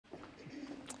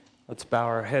Let's bow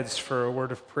our heads for a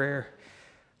word of prayer.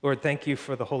 Lord, thank you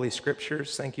for the Holy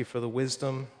Scriptures. Thank you for the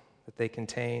wisdom that they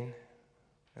contain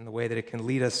and the way that it can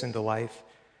lead us into life.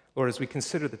 Lord, as we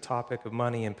consider the topic of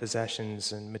money and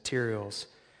possessions and materials,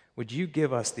 would you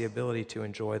give us the ability to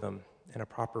enjoy them in a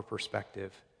proper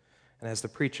perspective? And as the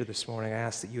preacher this morning, I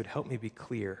ask that you would help me be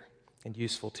clear and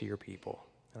useful to your people.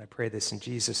 And I pray this in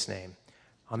Jesus' name.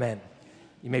 Amen.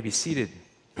 You may be seated.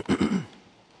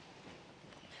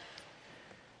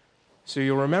 So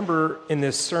you'll remember in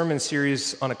this sermon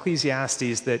series on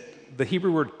Ecclesiastes that the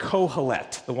Hebrew word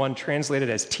kohelet, the one translated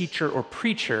as teacher or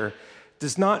preacher,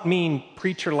 does not mean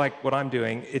preacher like what I'm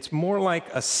doing. It's more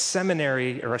like a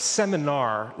seminary or a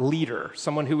seminar leader,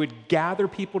 someone who would gather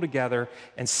people together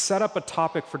and set up a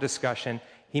topic for discussion.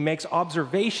 He makes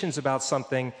observations about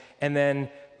something and then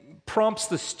prompts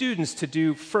the students to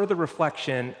do further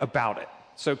reflection about it.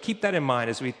 So keep that in mind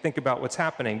as we think about what's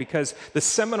happening, because the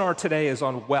seminar today is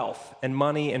on wealth and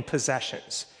money and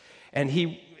possessions. And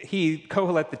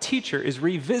Kohelet, the teacher, is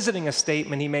revisiting a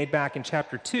statement he made back in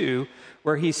chapter 2,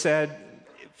 where he said,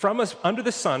 under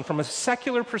the sun, from a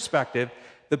secular perspective,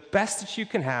 the best that you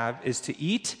can have is to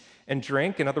eat and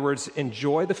drink. In other words,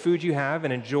 enjoy the food you have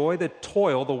and enjoy the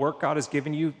toil, the work God has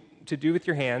given you to do with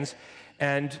your hands,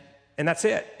 and that's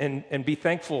it, and be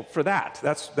thankful for that.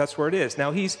 That's where it is.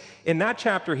 Now, in that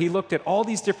chapter, he looked at all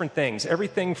these different things,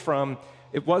 everything from,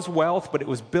 it was wealth, but it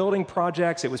was building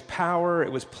projects, it was power,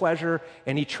 it was pleasure,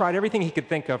 and he tried everything he could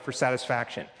think of for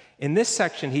satisfaction. In this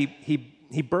section,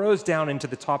 he burrows down into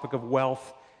the topic of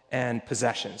wealth and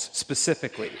possessions,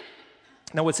 specifically.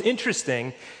 Now, what's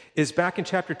interesting is back in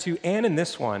chapter 2 and in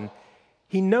this one,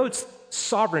 he notes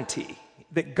sovereignty,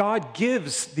 that God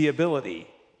gives the ability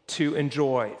to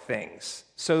enjoy things.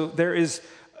 So there is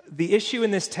the issue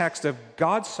in this text of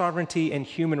God's sovereignty and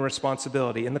human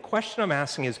responsibility. And the question I'm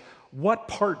asking is, what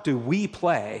part do we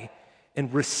play in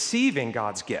receiving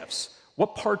God's gifts?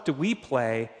 What part do we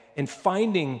play in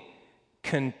finding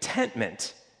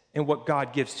contentment in what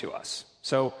God gives to us?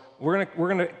 So we're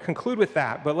gonna conclude with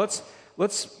that, but let's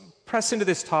press into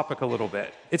this topic a little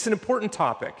bit. It's an important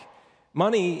topic.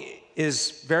 Money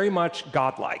is very much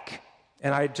godlike.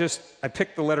 And I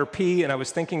picked the letter P, and I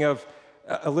was thinking of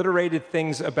alliterated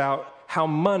things about how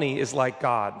money is like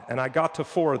God. And I got to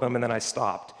 4 of them, and then I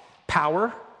stopped.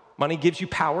 Power. Money gives you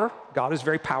power. God is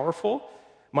very powerful.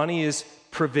 Money is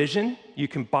provision. You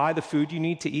can buy the food you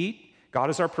need to eat. God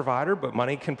is our provider, but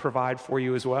money can provide for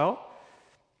you as well.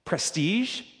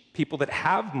 Prestige. People that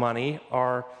have money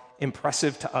are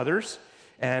impressive to others.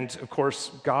 And, of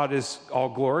course, God is all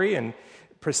glory and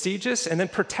prestigious. And then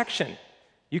protection.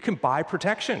 You can buy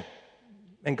protection,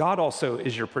 and God also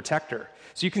is your protector.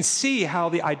 So you can see how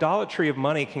the idolatry of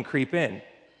money can creep in,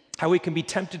 how we can be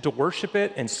tempted to worship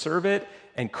it and serve it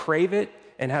and crave it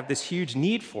and have this huge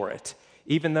need for it,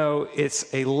 even though it's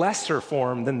a lesser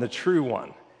form than the true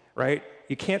one, right?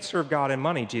 You can't serve God and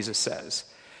money, Jesus says.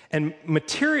 And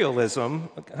materialism,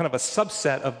 kind of a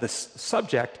subset of this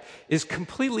subject, is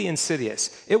completely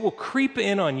insidious. It will creep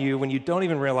in on you when you don't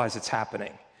even realize it's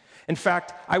happening. In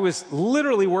fact, I was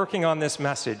literally working on this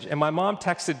message, and my mom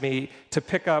texted me to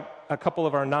pick up a couple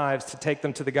of our knives to take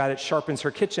them to the guy that sharpens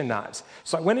her kitchen knives.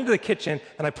 So I went into the kitchen,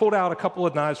 and I pulled out a couple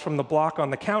of knives from the block on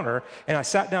the counter, and I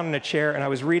sat down in a chair, and I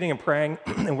was reading and praying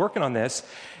and working on this.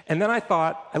 And then I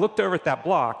looked over at that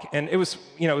block, and it was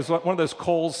one of those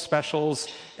Kohl's specials,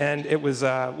 and it was,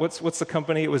 what's the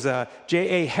company? It was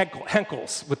J.A.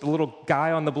 Henkel's with the little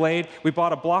guy on the blade. We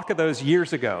bought a block of those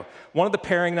years ago. One of the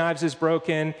paring knives is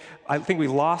broken. I think we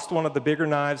lost one of the bigger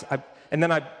knives. And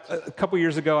then a couple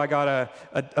years ago, I got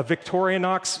a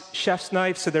Victorinox chef's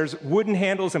knife, so there's wooden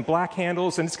handles and black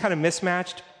handles, and it's kind of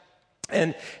mismatched.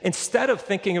 And instead of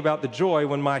thinking about the joy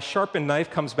when my sharpened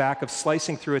knife comes back of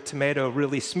slicing through a tomato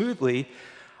really smoothly,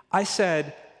 I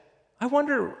said, I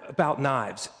wonder about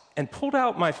knives, and pulled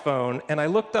out my phone, and I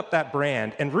looked up that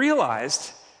brand and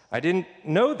realized, I didn't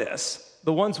know this,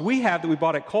 the ones we have that we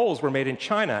bought at Kohl's were made in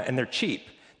China, and they're cheap.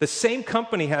 The same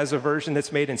company has a version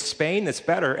that's made in Spain that's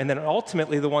better, and then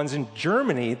ultimately the ones in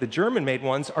Germany, the German-made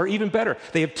ones, are even better.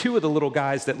 They have 2 of the little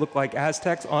guys that look like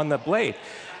Aztecs on the blade.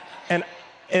 And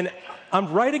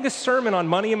I'm writing a sermon on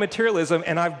money and materialism,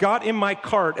 and I've got in my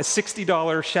cart a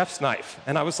 $60 chef's knife.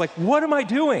 And I was like, what am I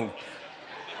doing?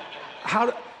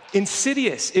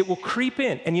 Insidious. It will creep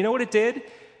in. And you know what it did?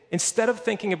 Instead of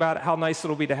thinking about how nice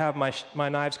it'll be to have my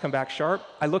knives come back sharp,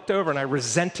 I looked over and I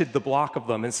resented the block of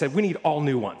them and said, we need all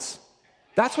new ones.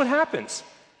 That's what happens,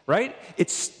 right? It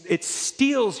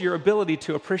steals your ability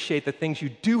to appreciate the things you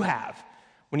do have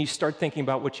when you start thinking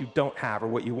about what you don't have or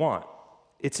what you want.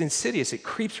 It's insidious. It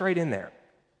creeps right in there.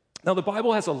 Now, the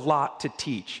Bible has a lot to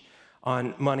teach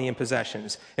on money and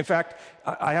possessions. In fact,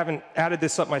 I haven't added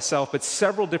this up myself, but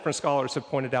several different scholars have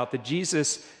pointed out that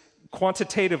Jesus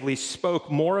quantitatively spoke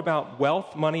more about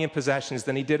wealth, money, and possessions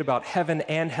than he did about heaven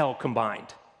and hell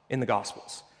combined in the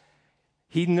Gospels.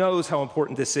 He knows how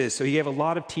important this is, so he gave a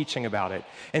lot of teaching about it.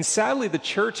 And sadly, the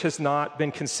church has not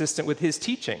been consistent with his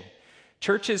teaching.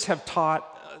 Churches have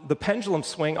taught the pendulum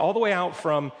swing all the way out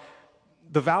from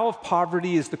the vow of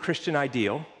poverty is the Christian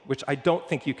ideal, which I don't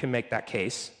think you can make that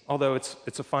case, although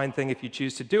it's a fine thing if you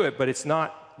choose to do it, but it's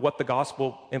not what the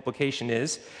gospel implication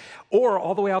is, or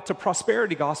all the way out to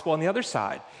prosperity gospel on the other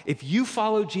side. If you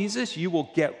follow Jesus, you will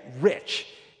get rich.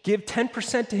 Give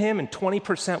 10% to him and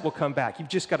 20% will come back. You've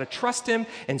just got to trust him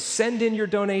and send in your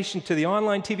donation to the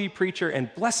online TV preacher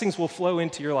and blessings will flow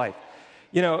into your life.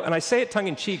 You know, and I say it tongue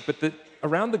in cheek, but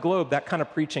around the globe, that kind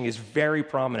of preaching is very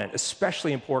prominent,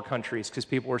 especially in poor countries because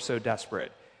people are so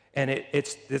desperate. And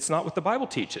it's not what the Bible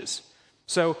teaches.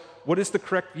 So what is the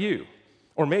correct view?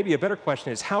 Or maybe a better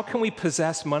question is, how can we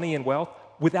possess money and wealth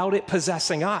without it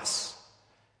possessing us?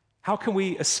 How can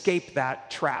we escape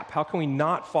that trap? How can we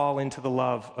not fall into the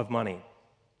love of money?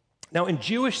 Now, in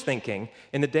Jewish thinking,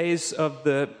 in the days of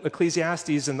the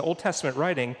Ecclesiastes and the Old Testament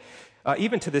writing,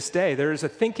 even to this day, there is a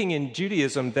thinking in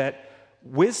Judaism that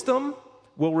wisdom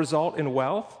will result in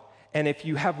wealth, and if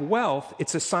you have wealth,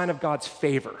 it's a sign of God's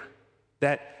favor.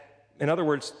 That, in other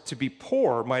words, to be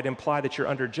poor might imply that you're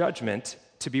under judgment.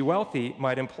 To be wealthy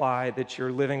might imply that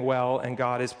you're living well and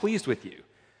God is pleased with you.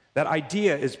 That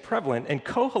idea is prevalent, and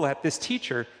Kohelet, this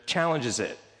teacher, challenges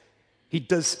it. He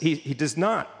does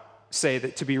not say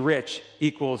that to be rich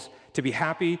equals to be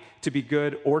happy, to be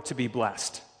good, or to be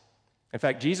blessed. In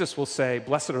fact, Jesus will say,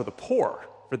 blessed are the poor,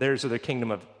 for theirs are the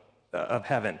kingdom of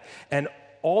heaven. And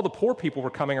all the poor people were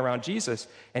coming around Jesus,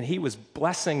 and he was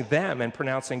blessing them and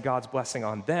pronouncing God's blessing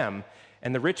on them.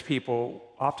 And the rich people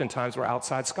oftentimes were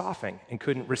outside scoffing and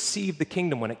couldn't receive the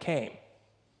kingdom when it came.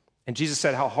 And Jesus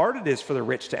said how hard it is for the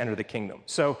rich to enter the kingdom.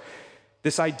 So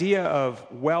this idea of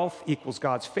wealth equals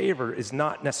God's favor is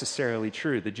not necessarily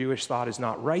true. The Jewish thought is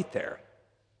not right there.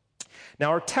 Now,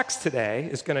 our text today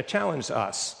is going to challenge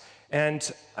us. And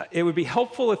it would be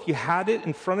helpful if you had it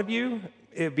in front of you.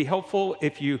 It would be helpful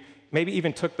if you maybe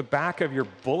even took the back of your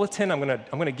bulletin. I'm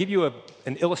going to give you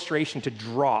an illustration to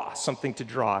draw, something to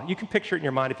draw. You can picture it in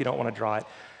your mind if you don't want to draw it.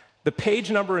 The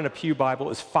page number in a Pew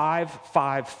Bible is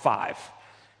 555.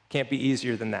 Can't be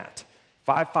easier than that.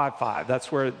 555, that's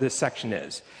where this section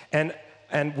is. And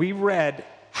we read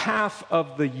half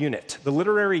of the unit. The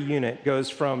literary unit goes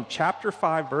from chapter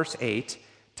 5, verse 8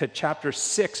 to chapter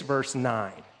 6, verse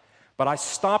 9. But I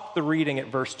stopped the reading at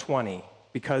verse 20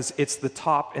 because it's the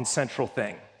top and central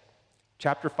thing.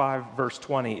 Chapter 5, verse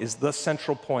 20 is the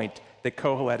central point that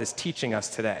Kohelet is teaching us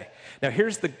today. Now,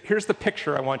 here's the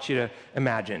picture I want you to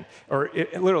imagine. Or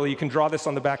literally, you can draw this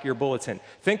on the back of your bulletin.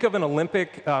 Think of an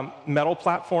Olympic medal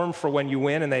platform for when you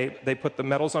win and they put the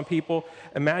medals on people.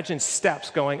 Imagine steps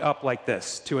going up like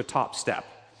this to a top step.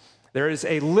 There is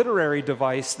a literary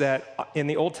device that in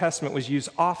the Old Testament was used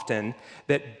often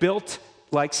that built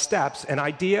like steps, an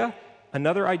idea,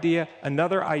 another idea,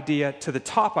 another idea to the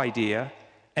top idea,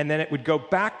 and then it would go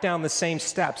back down the same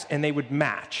steps and they would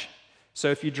match. So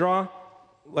if you draw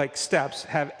like steps,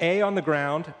 have A on the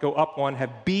ground, go up one,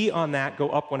 have B on that, go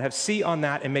up one, have C on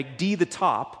that, and make D the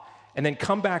top, and then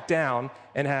come back down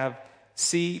and have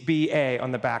C, B, A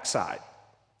on the back side.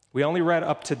 We only read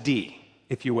up to D,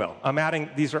 if you will. I'm adding,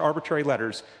 these are arbitrary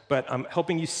letters, but I'm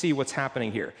helping you see what's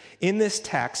happening here. In this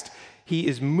text, he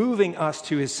is moving us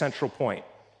to his central point.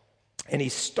 And he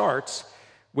starts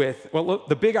with, well, look,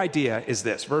 the big idea is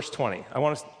this, verse 20.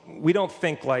 We don't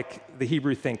think like the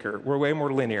Hebrew thinker. We're way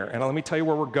more linear. And let me tell you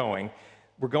where we're going.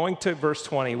 We're going to verse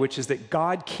 20, which is that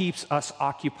God keeps us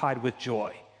occupied with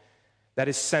joy. That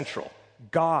is central.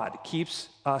 God keeps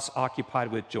us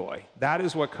occupied with joy. That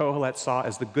is what Kohelet saw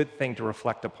as the good thing to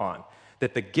reflect upon.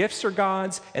 That the gifts are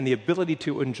God's and the ability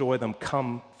to enjoy them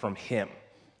come from him.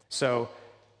 So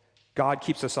God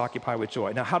keeps us occupied with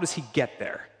joy. Now, how does he get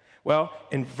there? Well,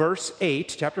 in verse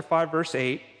 8, chapter 5, verse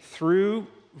 8, through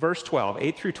verse 12,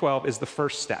 8 through 12 is the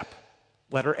first step,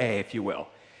 letter A, if you will.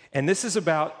 And this is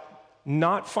about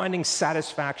not finding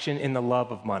satisfaction in the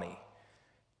love of money.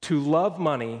 To love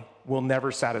money will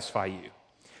never satisfy you.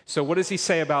 So what does he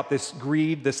say about this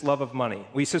greed, this love of money?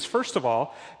 Well, he says, first of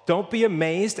all, don't be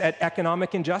amazed at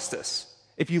economic injustice.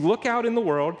 If you look out in the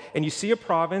world and you see a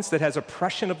province that has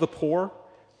oppression of the poor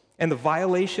and the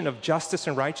violation of justice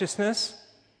and righteousness,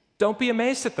 don't be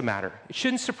amazed at the matter. It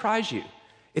shouldn't surprise you.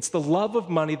 It's the love of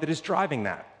money that is driving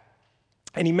that.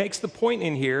 And he makes the point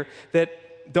in here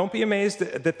that don't be amazed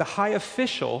that the high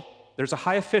official There's a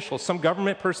high official, some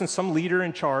government person, some leader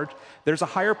in charge. There's a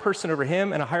higher person over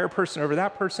him and a higher person over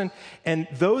that person. And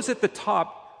those at the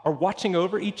top are watching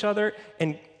over each other,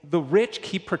 and the rich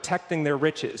keep protecting their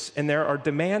riches. And there are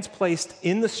demands placed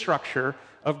in the structure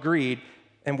of greed.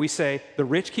 And we say the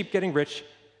rich keep getting rich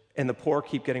and the poor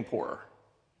keep getting poorer.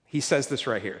 He says this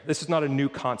right here. This is not a new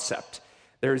concept.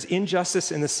 There is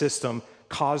injustice in the system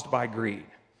caused by greed.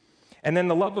 And then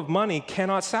the love of money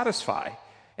cannot satisfy.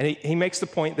 And he makes the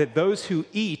point that those who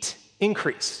eat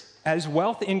increase. As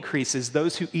wealth increases,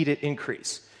 those who eat it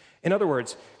increase. In other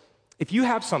words, if you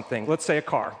have something, let's say a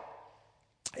car,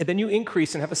 and then you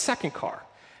increase and have a second car,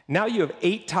 now you have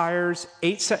 8 tires,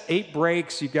 8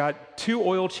 brakes, you've got 2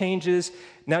 oil changes,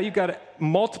 now you've got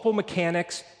multiple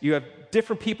mechanics, you have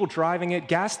different people driving it,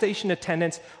 gas station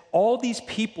attendants, all these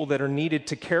people that are needed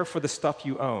to care for the stuff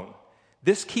you own.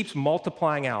 This keeps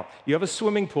multiplying out. You have a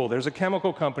swimming pool. There's a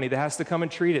chemical company that has to come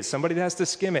and treat it. Somebody that has to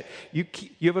skim it. You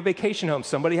have a vacation home.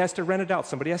 Somebody has to rent it out.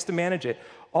 Somebody has to manage it.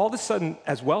 All of a sudden,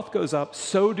 as wealth goes up,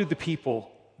 so do the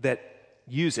people that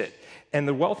use it. And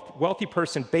the wealthy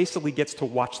person basically gets to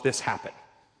watch this happen.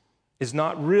 Is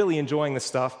not really enjoying the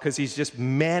stuff because he's just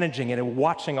managing it and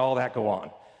watching all that go on.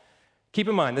 Keep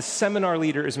in mind, the seminar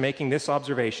leader is making this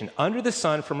observation. Under the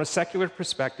sun, from a secular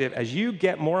perspective, as you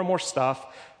get more and more stuff,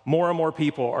 more and more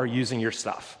people are using your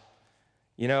stuff.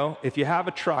 You know, if you have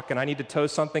a truck and I need to tow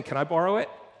something, can I borrow it?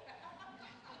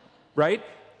 Right?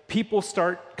 People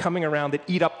start coming around that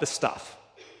eat up the stuff.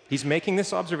 He's making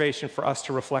this observation for us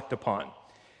to reflect upon.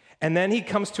 And then he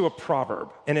comes to a proverb.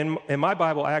 And in my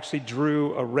Bible, I actually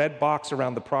drew a red box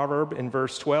around the proverb in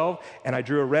verse 12, and I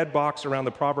drew a red box around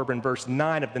the proverb in verse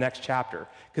 9 of the next chapter,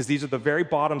 because these are the very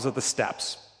bottoms of the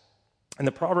steps. And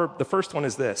the proverb, the first one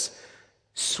is this: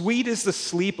 sweet is the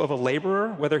sleep of a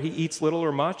laborer, whether he eats little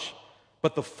or much,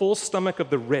 but the full stomach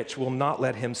of the rich will not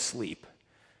let him sleep.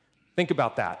 Think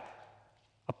about that.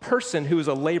 A person who is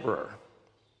a laborer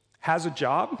has a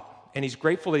job, and he's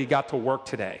grateful that he got to work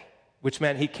today, which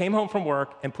meant he came home from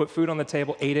work and put food on the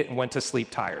table, ate it, and went to sleep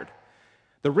tired.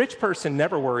 The rich person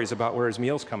never worries about where his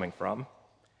meal's coming from.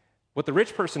 What the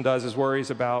rich person does is worries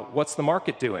about, what's the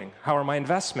market doing? How are my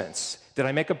investments? Did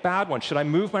I make a bad one? Should I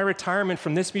move my retirement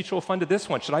from this mutual fund to this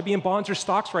one? Should I be in bonds or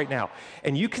stocks right now?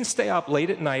 And you can stay up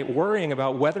late at night worrying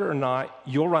about whether or not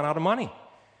you'll run out of money.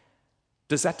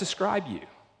 Does that describe you?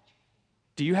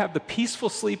 Do you have the peaceful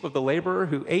sleep of the laborer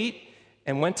who ate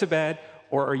and went to bed,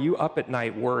 or are you up at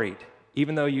night worried,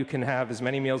 even though you can have as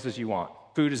many meals as you want?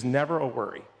 Food is never a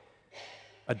worry.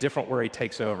 A different worry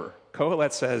takes over.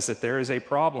 Kohelet says that there is a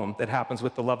problem that happens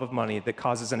with the love of money that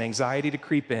causes an anxiety to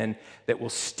creep in that will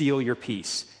steal your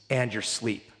peace and your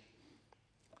sleep.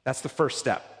 That's the first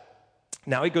step.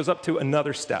 Now he goes up to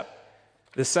another step.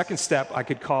 The second step I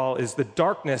could call is the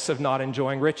darkness of not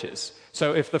enjoying riches.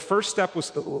 So if the first step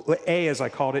was A, as I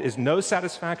called it, is no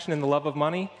satisfaction in the love of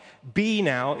money, B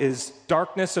now is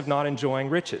darkness of not enjoying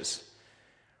riches.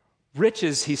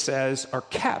 Riches, he says, are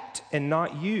kept and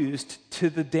not used to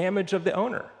the damage of the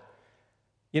owner.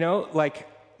 You know, like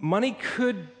money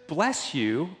could bless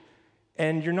you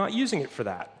and you're not using it for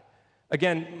that.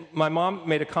 Again, my mom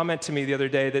made a comment to me the other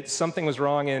day that something was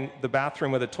wrong in the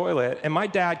bathroom with a toilet, and my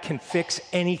dad can fix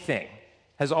anything,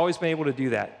 has always been able to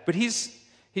do that. But he's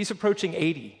approaching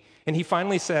 80, and he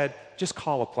finally said, just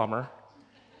call a plumber.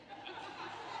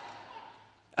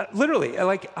 Literally,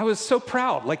 like, I was so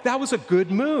proud. Like, that was a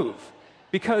good move,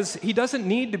 because he doesn't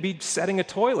need to be setting a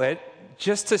toilet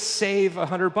just to save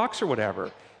 $100 or whatever.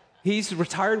 He's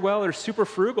retired well or super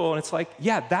frugal, and it's like,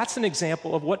 yeah, that's an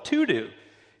example of what to do.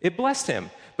 It blessed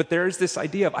him. But there's this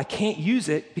idea of, I can't use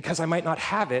it because I might not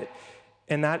have it,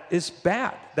 and that is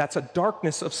bad. That's a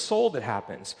darkness of soul that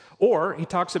happens. Or he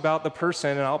talks about the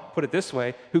person, and I'll put it this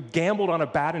way, who gambled on a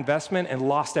bad investment and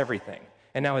lost everything,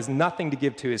 and now has nothing to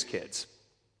give to his kids.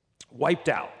 Wiped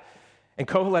out. And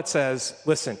Kohelet says,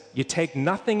 listen, you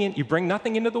bring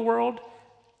nothing into the world,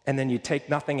 and then you take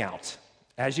nothing out.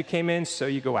 As you came in, so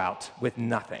you go out with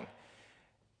nothing.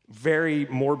 Very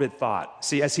morbid thought.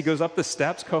 See, as he goes up the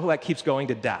steps, Kohelet keeps going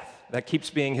to death. That keeps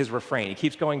being his refrain. He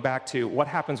keeps going back to what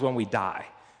happens when we die,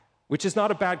 which is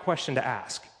not a bad question to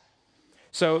ask.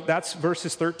 So that's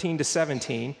verses 13 to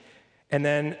 17. And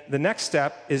then the next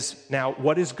step is now,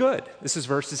 what is good? This is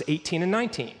verses 18 and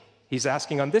 19. He's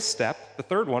asking on this step, the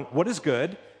third one, what is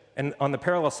good? And on the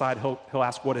parallel side, he'll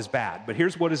ask what is bad. But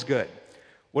here's what is good.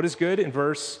 What is good in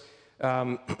verse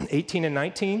 18 and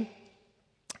 19?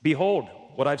 Behold,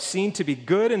 what I've seen to be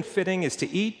good and fitting is to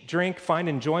eat, drink, find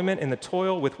enjoyment in the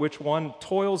toil with which one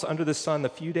toils under the sun the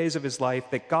few days of his life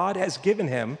that God has given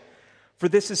him, for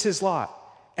this is his lot.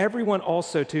 Everyone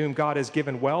also to whom God has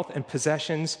given wealth and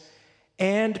possessions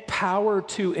and power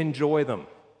to enjoy them.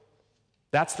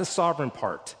 That's the sovereign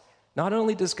part. Not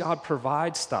only does God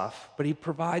provide stuff, but he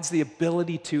provides the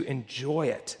ability to enjoy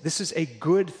it. This is a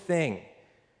good thing.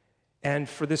 And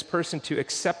for this person to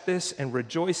accept this and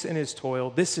rejoice in his toil,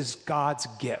 this is God's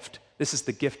gift. This is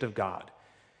the gift of God.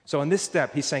 So in this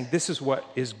step, he's saying this is what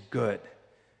is good.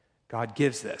 God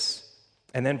gives this.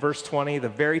 And then verse 20, the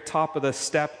very top of the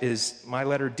step is my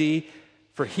letter D.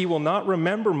 For he will not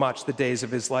remember much the days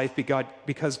of his life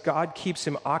because God keeps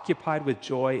him occupied with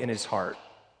joy in his heart.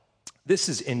 This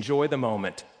is enjoy the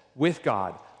moment with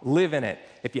God. Live in it.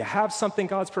 If you have something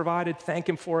God's provided, thank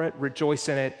him for it. Rejoice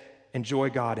in it. Enjoy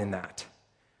God in that.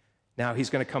 Now he's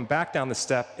going to come back down the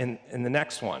step in the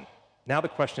next one. Now the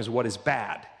question is, what is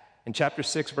bad? In chapter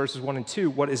 6, verses 1 and 2,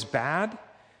 what is bad?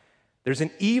 There's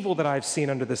an evil that I've seen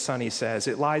under the sun, he says.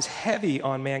 It lies heavy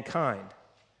on mankind.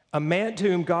 A man to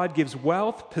whom God gives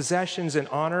wealth, possessions, and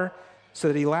honor, so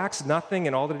that he lacks nothing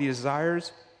in all that he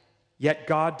desires, yet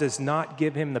God does not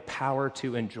give him the power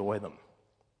to enjoy them.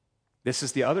 This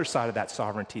is the other side of that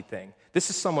sovereignty thing. This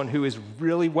is someone who is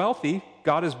really wealthy.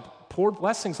 God has poured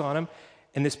blessings on him,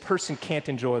 and this person can't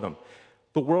enjoy them.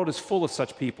 The world is full of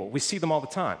such people. We see them all the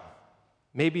time.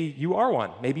 Maybe you are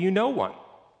one. Maybe you know one.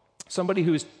 Somebody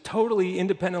who is totally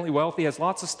independently wealthy, has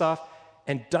lots of stuff,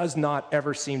 and does not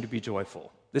ever seem to be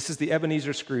joyful. This is the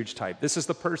Ebenezer Scrooge type. This is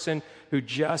the person who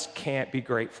just can't be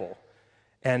grateful.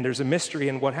 And there's a mystery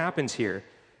in what happens here.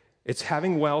 It's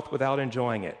having wealth without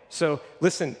enjoying it. So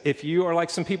listen, if you are like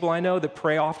some people I know that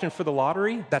pray often for the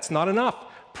lottery, that's not enough.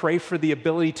 Pray for the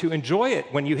ability to enjoy it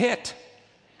when you hit.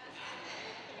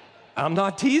 I'm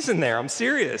not teasing there. I'm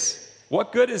serious.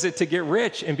 What good is it to get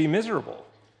rich and be miserable?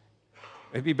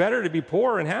 It'd be better to be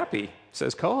poor and happy,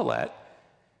 says Kohelet.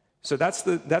 So that's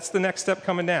the next step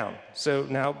coming down. So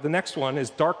now the next one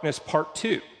is darkness part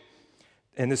 2.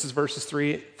 And this is verses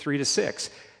 3 to 6.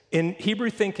 In Hebrew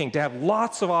thinking, to have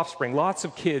lots of offspring, lots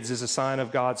of kids is a sign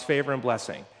of God's favor and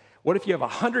blessing. What if you have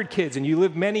 100 kids and you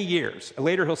live many years?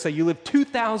 Later he'll say you live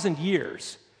 2,000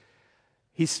 years.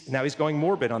 He's going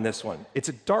morbid on this one. It's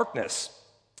a darkness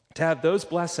to have those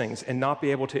blessings and not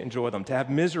be able to enjoy them, to have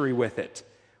misery with it,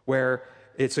 where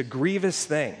it's a grievous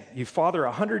thing. You father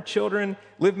 100 children,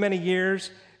 live many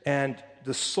years, and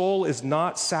the soul is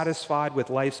not satisfied with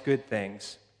life's good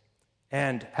things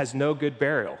and has no good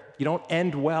burial. You don't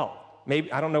end well.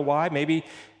 Maybe, I don't know why. Maybe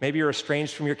you're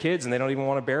estranged from your kids and they don't even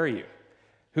want to bury you.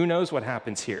 Who knows what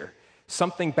happens here?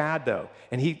 Something bad, though.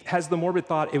 And he has the morbid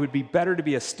thought, it would be better to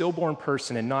be a stillborn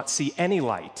person and not see any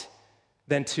light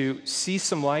than to see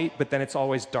some light, but then it's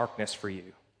always darkness for you.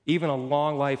 Even a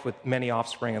long life with many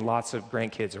offspring and lots of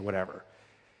grandkids or whatever.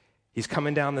 He's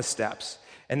coming down the steps.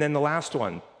 And then the last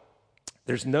one,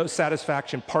 there's no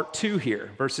satisfaction, part 2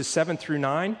 here, verses 7 through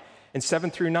 9. In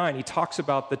 7 through 9, he talks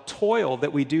about the toil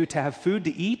that we do to have food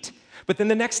to eat, but then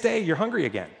the next day you're hungry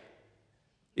again.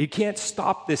 You can't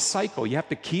stop this cycle. You have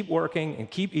to keep working and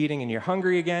keep eating, and you're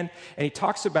hungry again. And he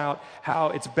talks about how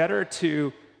it's better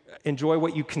to enjoy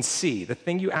what you can see, the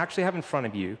thing you actually have in front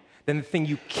of you, than the thing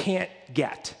you can't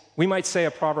get. We might say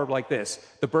a proverb like this: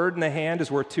 the bird in the hand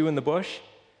is worth 2 in the bush,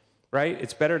 right?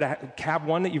 It's better to have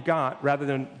one that you've got rather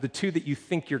than the 2 that you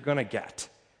think you're going to get.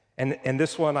 And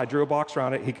this one, I drew a box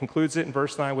around it. He concludes it in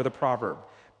verse 9 with a proverb.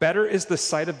 Better is the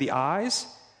sight of the eyes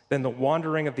than the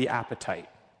wandering of the appetite.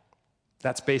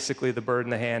 That's basically the bird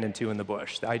in the hand and 2 in the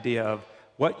bush. The idea of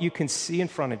what you can see in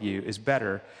front of you is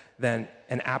better than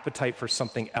an appetite for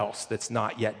something else that's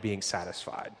not yet being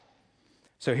satisfied.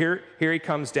 So here he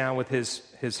comes down with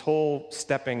his whole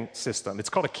stepping system. It's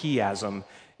called a chiasm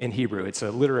in Hebrew. It's a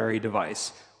literary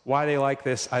device. Why they like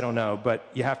this, I don't know, but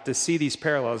you have to see these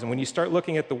parallels. And when you start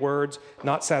looking at the words,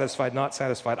 not satisfied,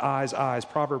 eyes,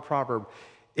 proverb,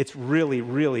 it's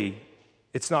really,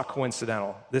 it's not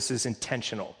coincidental. This is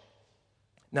intentional.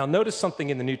 Now notice something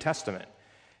in the New Testament.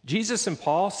 Jesus and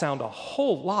Paul sound a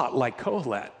whole lot like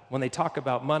Kohelet when they talk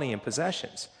about money and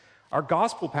possessions. Our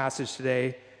gospel passage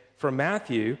today from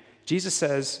Matthew, Jesus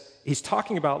says, he's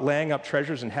talking about laying up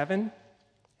treasures in heaven.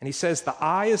 And he says, the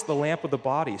eye is the lamp of the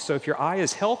body. So if your eye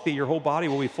is healthy, your whole body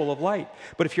will be full of light.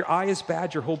 But if your eye is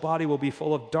bad, your whole body will be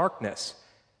full of darkness.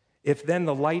 If then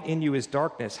the light in you is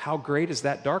darkness, how great is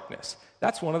that darkness?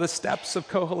 That's one of the steps of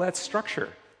Kohelet's structure.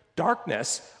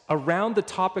 Darkness around the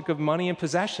topic of money and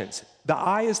possessions. The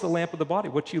eye is the lamp of the body.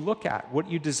 What you look at, what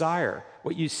you desire,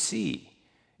 what you see.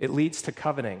 It leads to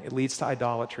coveting. It leads to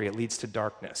idolatry. It leads to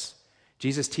darkness.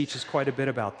 Jesus teaches quite a bit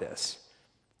about this.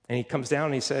 And he comes down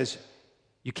and he says,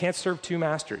 you can't serve 2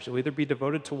 masters. You'll either be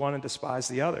devoted to one and despise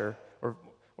the other, or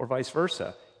vice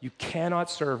versa. You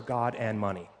cannot serve God and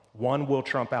money. One will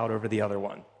trump out over the other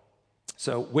one.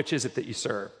 So which is it that you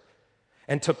serve?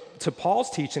 And to Paul's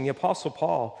teaching, the Apostle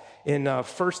Paul, in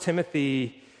 1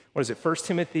 Timothy, 1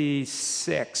 Timothy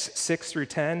 6 through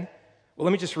 10? Well,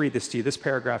 let me just read this to you. This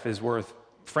paragraph is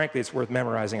frankly, it's worth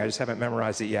memorizing. I just haven't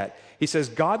memorized it yet. He says,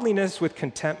 "Godliness with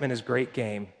contentment is great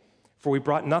gain, for we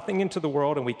brought nothing into the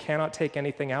world and we cannot take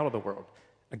anything out of the world."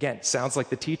 Again, sounds like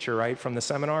the teacher, right, from the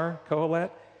seminar,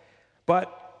 Kohelet?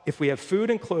 "But if we have food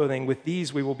and clothing, with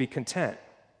these we will be content.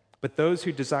 But those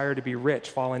who desire to be rich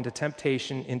fall into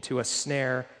temptation, into a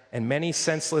snare, and many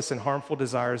senseless and harmful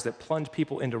desires that plunge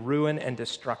people into ruin and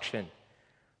destruction.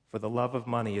 For the love of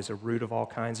money is a root of all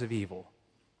kinds of evil.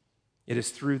 It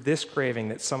is through this craving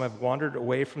that some have wandered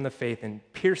away from the faith and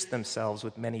pierced themselves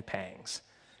with many pangs."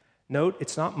 Note,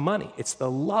 it's not money, it's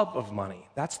the love of money.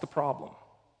 That's the problem.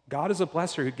 God is a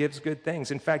blesser who gives good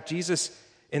things. In fact, Jesus,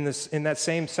 in that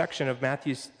same section of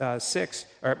Matthew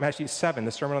 7,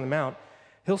 the Sermon on the Mount,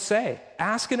 he'll say,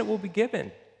 "Ask and it will be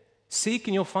given. Seek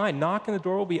and you'll find. Knock and the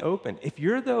door will be opened. If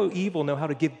you're, though evil, know how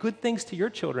to give good things to your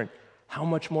children, how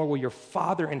much more will your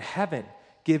Father in heaven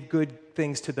give good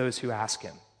things to those who ask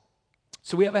him?"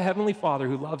 So we have a Heavenly Father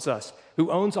who loves us, who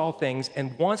owns all things,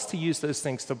 and wants to use those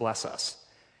things to bless us.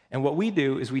 And what we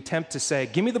do is we tempt to say,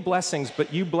 "Give me the blessings,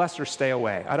 but you bless or stay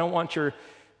away. I don't want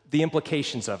the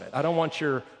implications of it. I don't want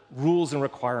your rules and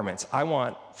requirements. I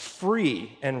want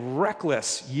free and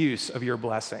reckless use of your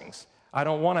blessings. I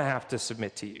don't want to have to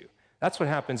submit to you." That's what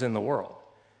happens in the world.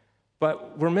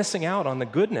 But we're missing out on the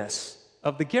goodness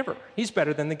of the giver. He's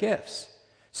better than the gifts.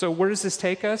 So where does this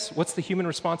take us? What's the human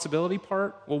responsibility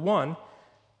part? Well, one,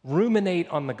 ruminate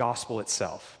on the gospel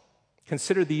itself.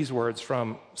 Consider these words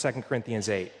from 2 Corinthians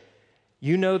 8.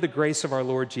 "You know the grace of our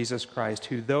Lord Jesus Christ,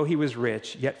 who, though he was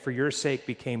rich, yet for your sake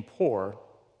became poor,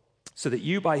 so that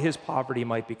you by his poverty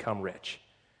might become rich."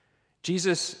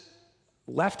 Jesus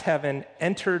left heaven,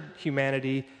 entered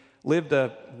humanity, lived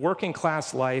a working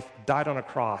class life, died on a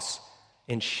cross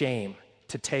in shame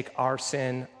to take our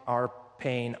sin, our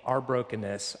pain, our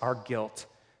brokenness, our guilt,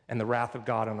 and the wrath of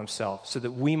God on himself, so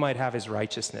that we might have his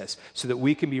righteousness, so that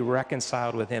we can be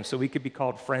reconciled with him, so we could be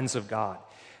called friends of God.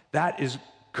 That is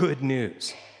good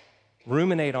news.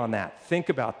 Ruminate on that. Think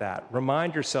about that.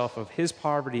 Remind yourself of his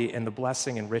poverty and the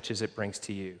blessing and riches it brings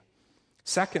to you.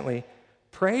 Secondly,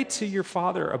 pray to your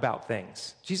Father about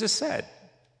things. Jesus said,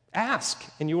 "Ask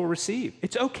and you will receive."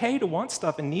 It's okay to want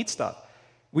stuff and need stuff.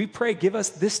 We pray, "Give us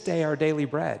this day our daily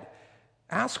bread."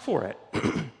 Ask for it.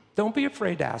 Don't be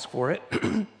afraid to ask for it,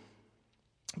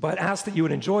 but ask that you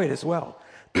would enjoy it as well.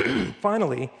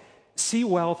 Finally, see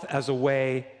wealth as a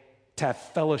way to have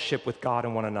fellowship with God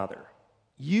and one another.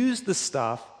 Use the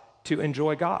stuff to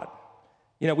enjoy God.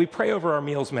 You know, we pray over our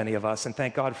meals, many of us, and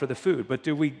thank God for the food, but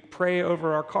do we pray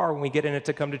over our car when we get in it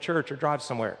to come to church or drive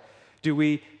somewhere? Do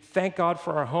we thank God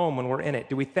for our home when we're in it?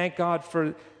 Do we thank God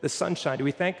for the sunshine? Do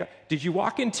we thank God? Did you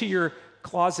walk into your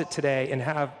closet today and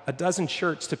have a dozen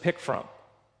shirts to pick from?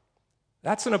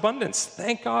 That's an abundance.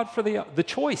 Thank God for the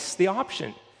choice, the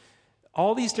option.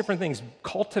 All these different things,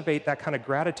 cultivate that kind of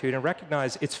gratitude and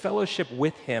recognize it's fellowship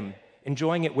with him,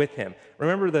 enjoying it with him.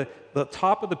 Remember, the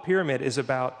top of the pyramid is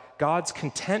about God's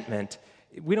contentment.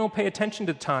 We don't pay attention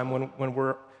to the time when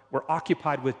we're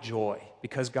occupied with joy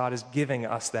because God is giving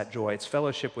us that joy. It's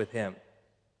fellowship with him.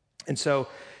 And so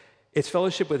it's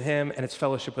fellowship with him and it's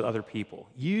fellowship with other people.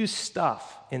 Use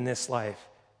stuff in this life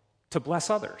to bless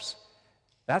others.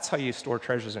 That's how you store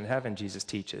treasures in heaven, Jesus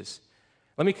teaches.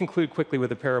 Let me conclude quickly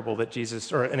with a parable that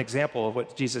or an example of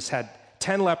what Jesus had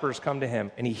 10 lepers come to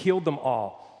him, and he healed them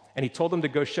all. And he told them to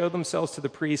go show themselves to the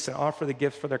priests and offer the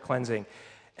gifts for their cleansing.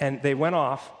 And they went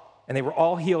off, and they were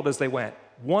all healed as they went.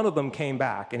 One of them came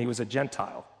back, and he was a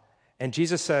Gentile. And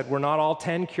Jesus said, "Were not all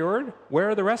 10 cured? Where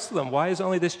are the rest of them? Why is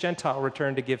only this Gentile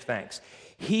returned to give thanks?"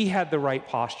 He had the right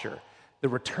posture, the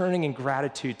returning in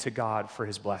gratitude to God for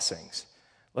his blessings.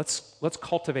 Let's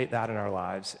cultivate that in our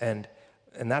lives. And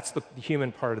that's the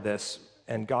human part of this.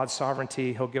 And God's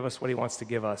sovereignty, he'll give us what he wants to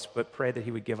give us, but pray that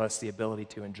he would give us the ability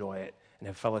to enjoy it and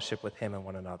have fellowship with him and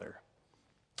one another.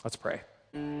 Let's pray.